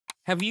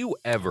Have you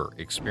ever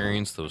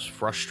experienced those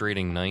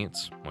frustrating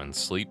nights when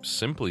sleep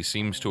simply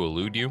seems to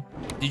elude you?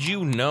 Did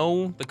you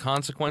know the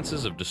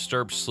consequences of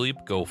disturbed sleep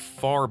go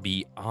far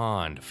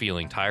beyond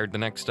feeling tired the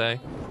next day?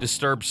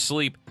 Disturbed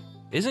sleep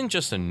isn't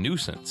just a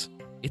nuisance,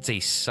 it's a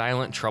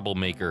silent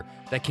troublemaker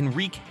that can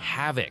wreak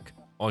havoc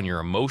on your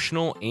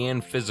emotional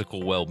and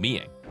physical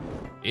well-being.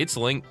 It's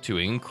linked to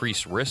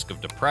increased risk of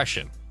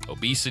depression,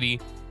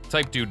 obesity,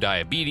 type 2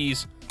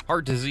 diabetes,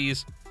 heart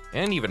disease,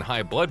 and even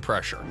high blood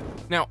pressure.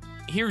 Now,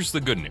 here's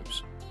the good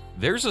news.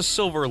 There's a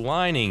silver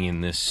lining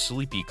in this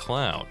sleepy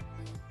cloud.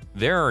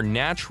 There are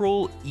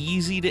natural,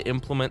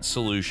 easy-to-implement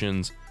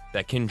solutions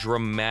that can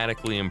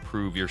dramatically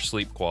improve your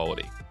sleep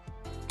quality.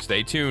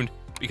 Stay tuned,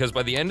 because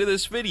by the end of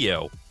this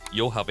video,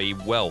 you'll have a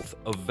wealth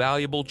of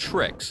valuable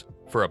tricks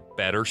for a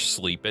better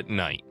sleep at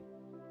night.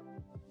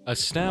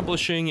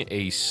 Establishing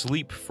a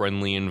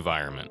sleep-friendly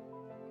environment.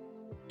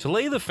 To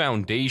lay the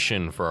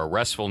foundation for a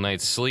restful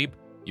night's sleep,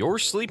 your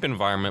sleep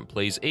environment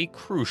plays a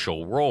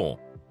crucial role.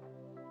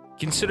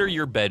 Consider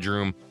your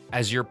bedroom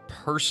as your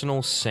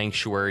personal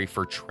sanctuary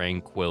for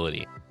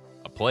tranquility,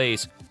 a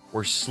place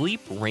where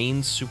sleep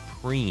reigns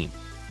supreme.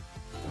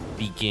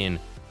 Begin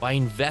by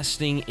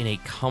investing in a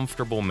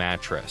comfortable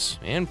mattress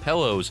and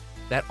pillows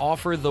that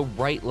offer the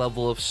right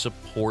level of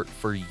support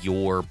for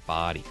your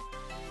body.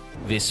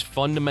 This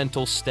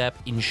fundamental step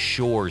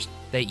ensures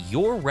that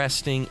you're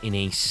resting in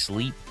a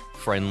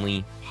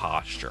sleep-friendly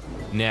posture.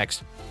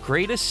 Next,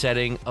 create a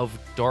setting of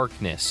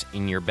darkness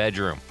in your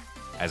bedroom,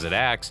 as it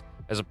acts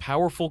as a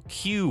powerful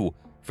cue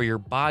for your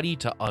body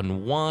to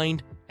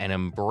unwind and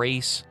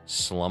embrace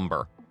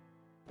slumber.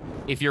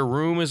 If your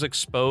room is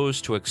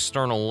exposed to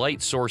external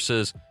light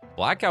sources,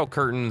 blackout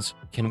curtains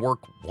can work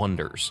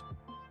wonders.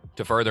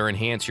 To further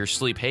enhance your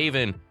sleep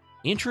haven,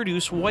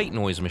 introduce white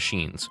noise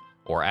machines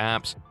or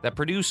apps that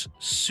produce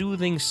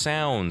soothing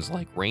sounds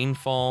like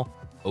rainfall,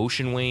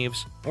 ocean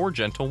waves, or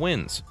gentle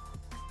winds.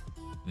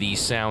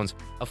 These sounds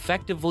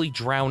effectively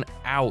drown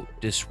out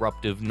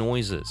disruptive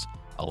noises,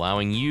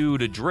 allowing you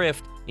to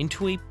drift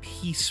into a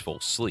peaceful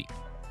sleep.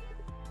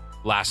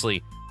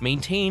 Lastly,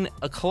 maintain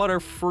a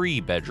clutter-free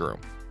bedroom.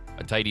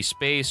 A tidy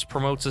space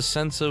promotes a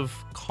sense of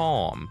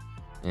calm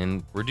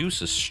and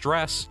reduces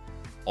stress,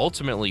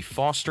 ultimately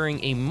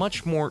fostering a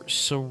much more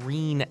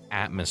serene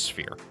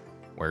atmosphere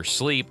where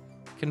sleep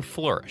can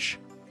flourish.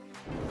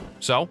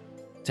 So,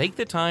 take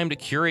the time to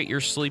curate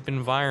your sleep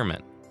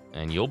environment,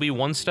 and you'll be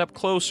one step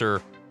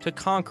closer to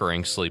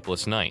conquering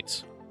sleepless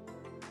nights.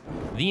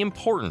 The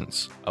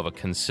importance of a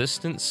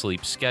consistent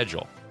sleep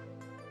schedule.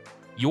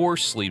 Your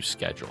sleep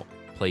schedule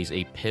plays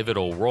a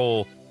pivotal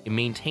role in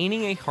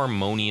maintaining a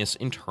harmonious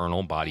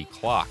internal body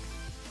clock.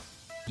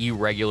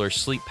 Irregular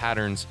sleep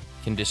patterns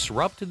can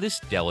disrupt this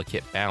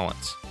delicate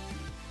balance.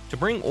 To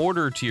bring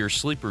order to your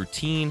sleep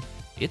routine,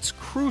 it's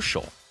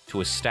crucial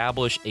to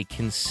establish a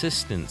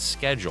consistent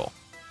schedule.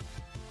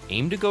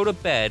 Aim to go to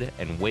bed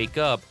and wake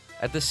up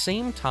at the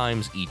same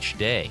times each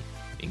day,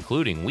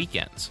 including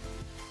weekends.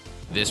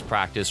 This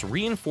practice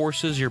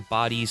reinforces your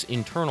body's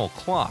internal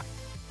clock,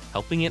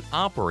 helping it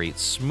operate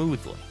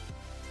smoothly.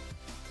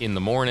 In the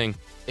morning,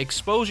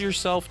 expose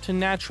yourself to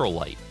natural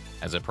light,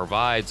 as it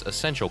provides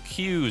essential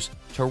cues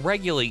to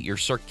regulate your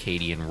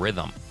circadian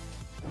rhythm.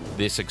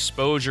 This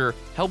exposure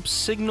helps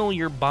signal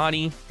your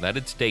body that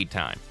it's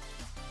daytime,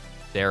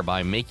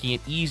 thereby making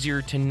it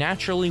easier to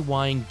naturally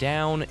wind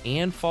down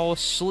and fall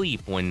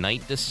asleep when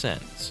night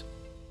descends.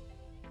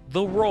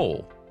 The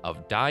role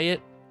of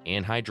diet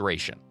and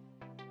hydration.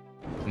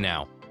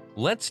 Now,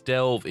 let's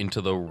delve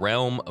into the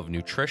realm of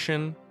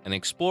nutrition and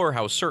explore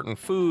how certain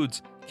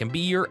foods can be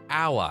your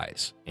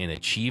allies in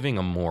achieving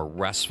a more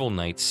restful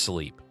night's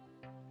sleep.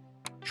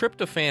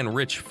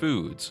 Tryptophan-rich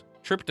foods.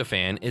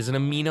 Tryptophan is an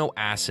amino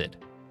acid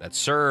that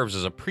serves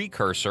as a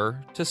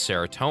precursor to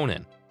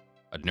serotonin,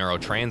 a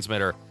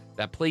neurotransmitter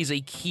that plays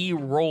a key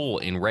role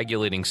in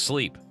regulating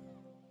sleep.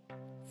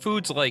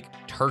 Foods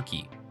like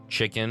turkey,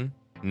 chicken,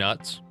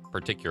 nuts,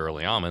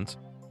 particularly almonds,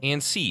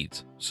 and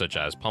seeds, such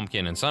as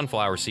pumpkin and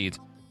sunflower seeds,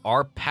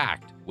 are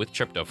packed with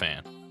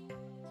tryptophan.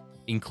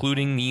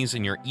 Including these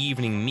in your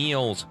evening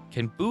meals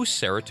can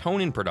boost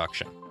serotonin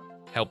production,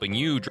 helping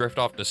you drift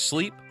off to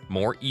sleep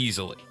more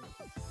easily.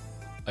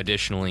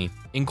 Additionally,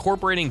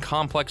 incorporating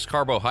complex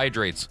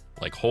carbohydrates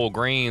like whole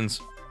grains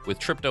with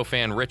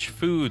tryptophan-rich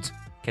foods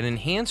can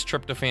enhance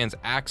tryptophan's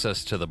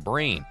access to the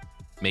brain,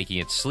 making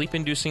its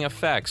sleep-inducing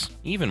effects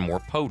even more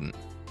potent.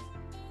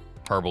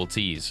 Herbal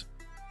teas.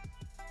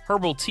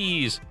 Herbal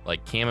teas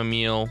like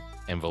chamomile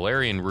and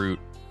valerian root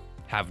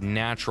have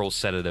natural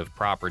sedative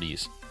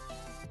properties.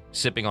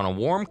 Sipping on a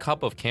warm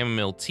cup of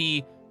chamomile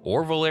tea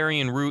or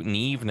valerian root in the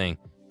evening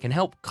can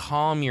help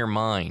calm your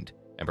mind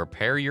and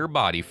prepare your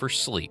body for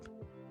sleep.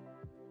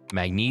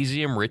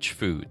 Magnesium-rich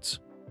foods.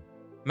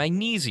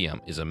 Magnesium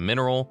is a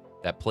mineral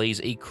that plays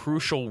a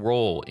crucial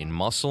role in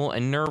muscle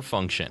and nerve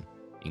function,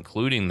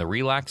 including the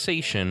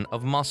relaxation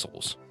of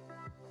muscles.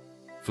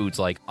 Foods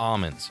like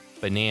almonds,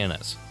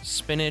 bananas,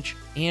 spinach,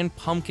 and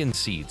pumpkin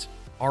seeds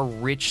are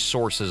rich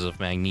sources of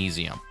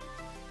magnesium.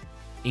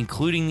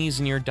 Including these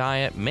in your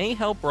diet may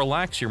help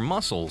relax your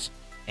muscles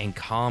and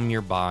calm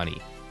your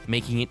body,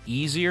 making it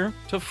easier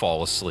to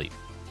fall asleep.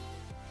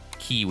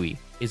 Kiwi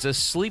is a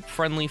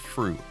sleep-friendly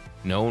fruit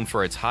known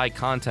for its high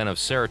content of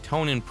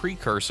serotonin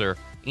precursor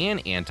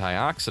and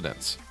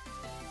antioxidants.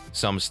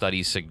 Some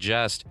studies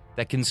suggest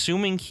that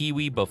consuming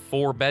kiwi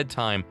before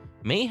bedtime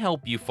may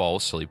help you fall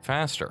asleep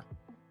faster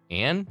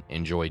and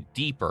enjoy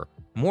deeper,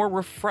 more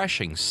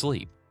refreshing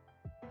sleep.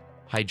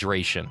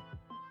 Hydration.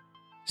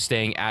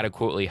 Staying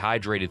adequately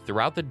hydrated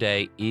throughout the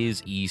day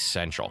is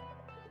essential,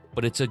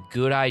 but it's a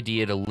good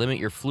idea to limit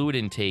your fluid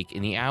intake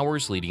in the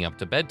hours leading up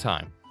to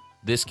bedtime.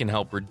 This can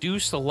help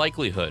reduce the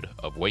likelihood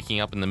of waking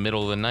up in the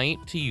middle of the night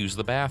to use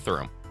the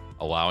bathroom,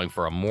 allowing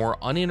for a more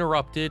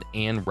uninterrupted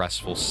and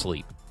restful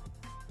sleep.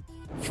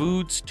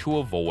 Foods to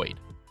avoid.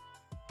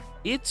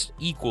 It's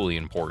equally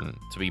important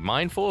to be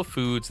mindful of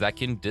foods that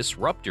can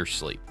disrupt your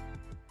sleep.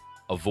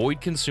 Avoid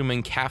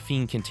consuming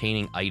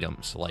caffeine-containing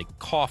items like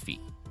coffee,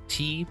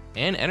 tea,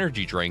 and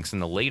energy drinks in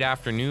the late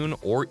afternoon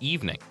or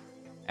evening,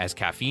 as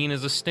caffeine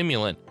is a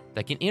stimulant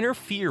that can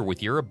interfere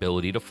with your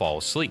ability to fall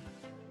asleep.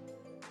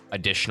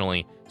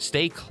 Additionally,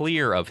 stay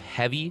clear of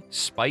heavy,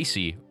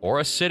 spicy,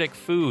 or acidic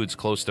foods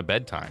close to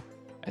bedtime,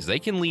 as they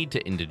can lead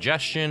to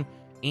indigestion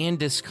and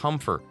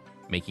discomfort,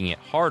 making it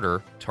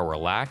harder to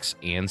relax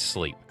and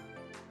sleep.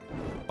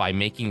 By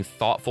making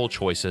thoughtful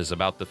choices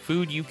about the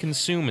food you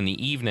consume in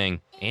the evening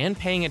and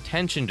paying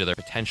attention to their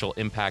potential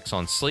impacts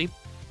on sleep,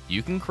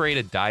 you can create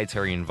a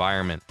dietary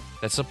environment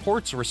that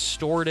supports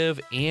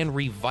restorative and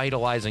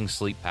revitalizing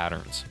sleep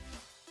patterns.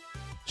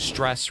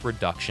 Stress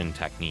reduction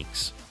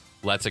techniques.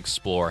 Let's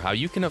explore how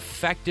you can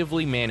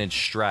effectively manage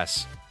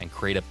stress and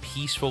create a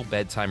peaceful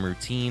bedtime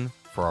routine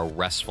for a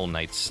restful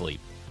night's sleep.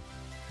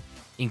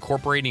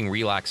 Incorporating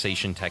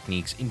relaxation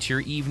techniques into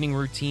your evening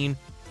routine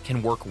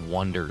can work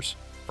wonders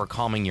for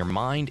calming your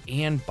mind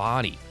and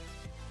body.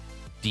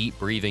 Deep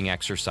breathing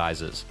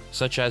exercises,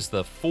 such as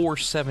the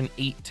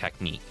 4-7-8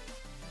 technique,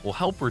 will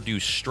help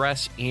reduce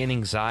stress and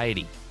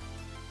anxiety.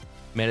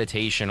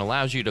 Meditation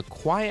allows you to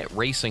quiet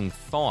racing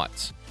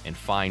thoughts and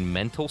find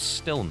mental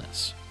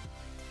stillness.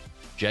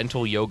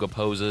 Gentle yoga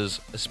poses,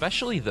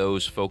 especially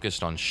those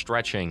focused on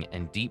stretching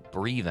and deep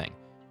breathing,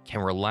 can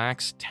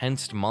relax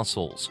tensed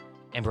muscles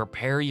and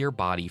prepare your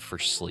body for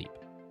sleep.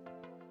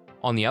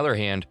 On the other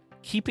hand,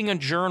 keeping a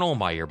journal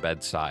by your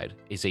bedside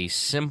is a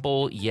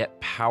simple yet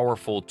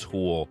powerful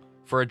tool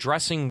for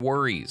addressing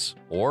worries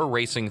or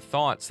racing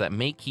thoughts that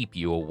may keep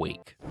you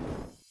awake.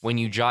 When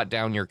you jot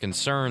down your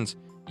concerns,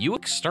 you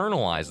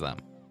externalize them,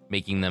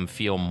 making them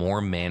feel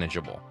more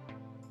manageable.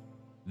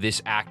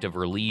 This act of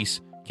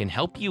release can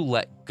help you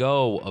let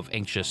go of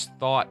anxious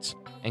thoughts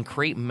and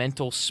create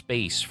mental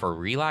space for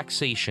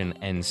relaxation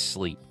and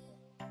sleep.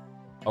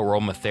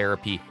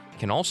 Aromatherapy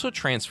can also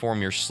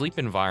transform your sleep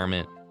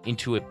environment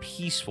into a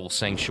peaceful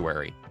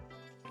sanctuary.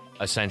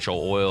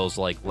 Essential oils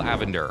like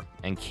lavender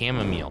and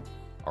chamomile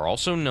are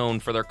also known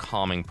for their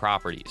calming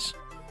properties.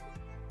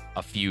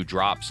 A few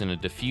drops in a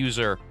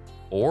diffuser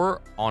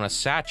or on a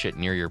sachet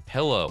near your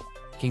pillow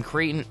can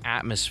create an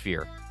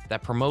atmosphere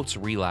that promotes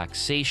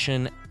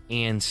relaxation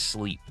and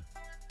sleep.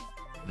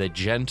 The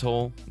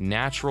gentle,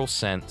 natural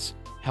scents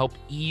help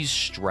ease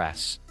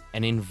stress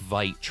and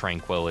invite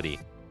tranquility,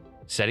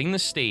 setting the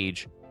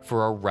stage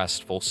for a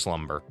restful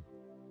slumber.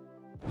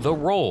 The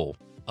role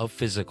of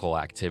physical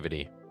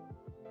activity.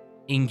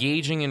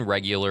 Engaging in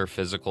regular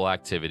physical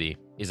activity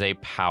is a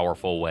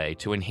powerful way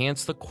to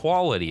enhance the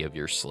quality of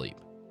your sleep.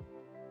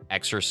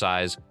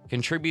 Exercise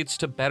contributes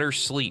to better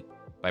sleep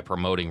by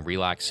promoting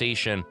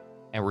relaxation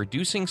and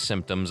reducing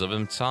symptoms of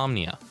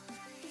insomnia.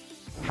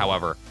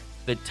 However,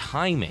 the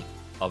timing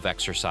of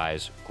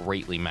exercise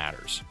greatly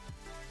matters.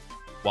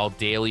 While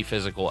daily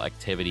physical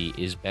activity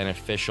is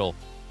beneficial,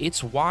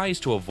 it's wise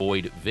to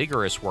avoid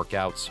vigorous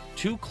workouts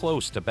too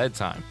close to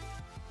bedtime.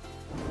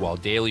 While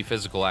daily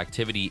physical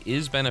activity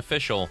is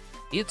beneficial,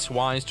 it's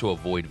wise to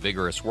avoid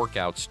vigorous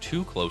workouts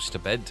too close to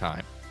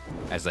bedtime,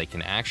 as they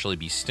can actually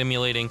be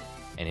stimulating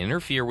and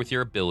interfere with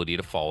your ability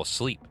to fall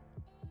asleep.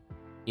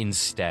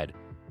 Instead,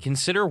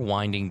 consider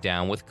winding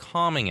down with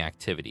calming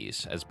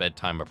activities as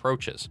bedtime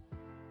approaches.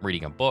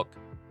 Reading a book,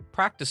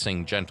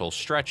 practicing gentle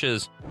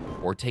stretches,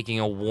 or taking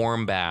a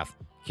warm bath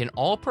can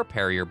all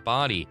prepare your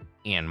body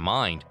and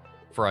mind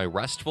for a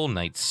restful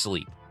night's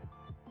sleep.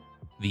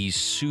 These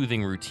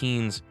soothing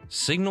routines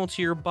signal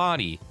to your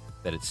body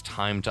that it's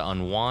time to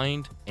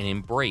unwind and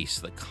embrace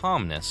the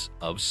calmness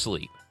of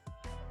sleep.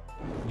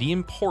 The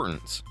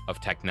importance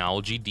of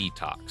technology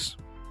detox.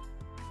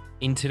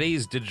 In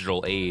today's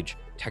digital age,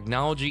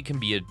 technology can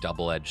be a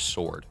double-edged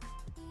sword.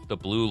 The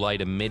blue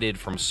light emitted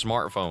from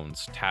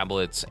smartphones,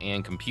 tablets,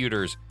 and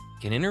computers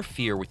can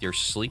interfere with your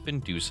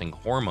sleep-inducing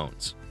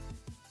hormones.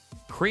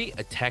 Create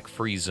a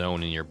tech-free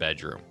zone in your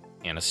bedroom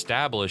and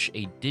establish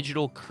a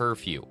digital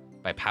curfew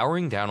by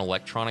powering down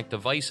electronic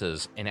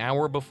devices an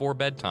hour before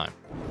bedtime.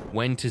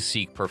 When to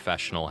seek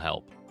professional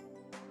help.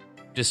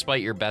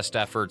 Despite your best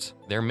efforts,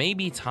 there may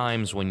be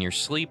times when your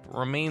sleep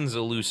remains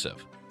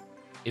elusive.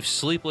 If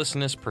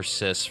sleeplessness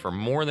persists for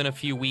more than a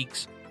few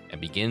weeks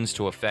and begins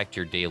to affect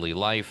your daily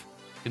life,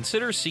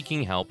 consider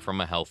seeking help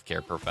from a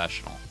healthcare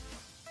professional.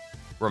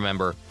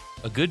 Remember,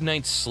 a good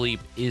night's sleep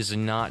is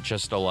not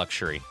just a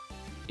luxury.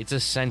 It's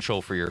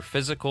essential for your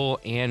physical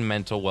and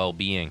mental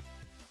well-being.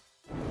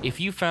 If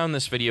you found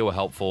this video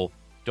helpful,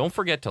 don't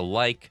forget to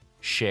like,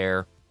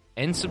 share,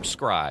 and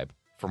subscribe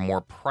for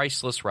more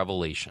priceless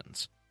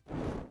revelations.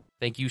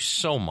 Thank you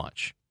so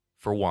much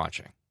for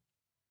watching.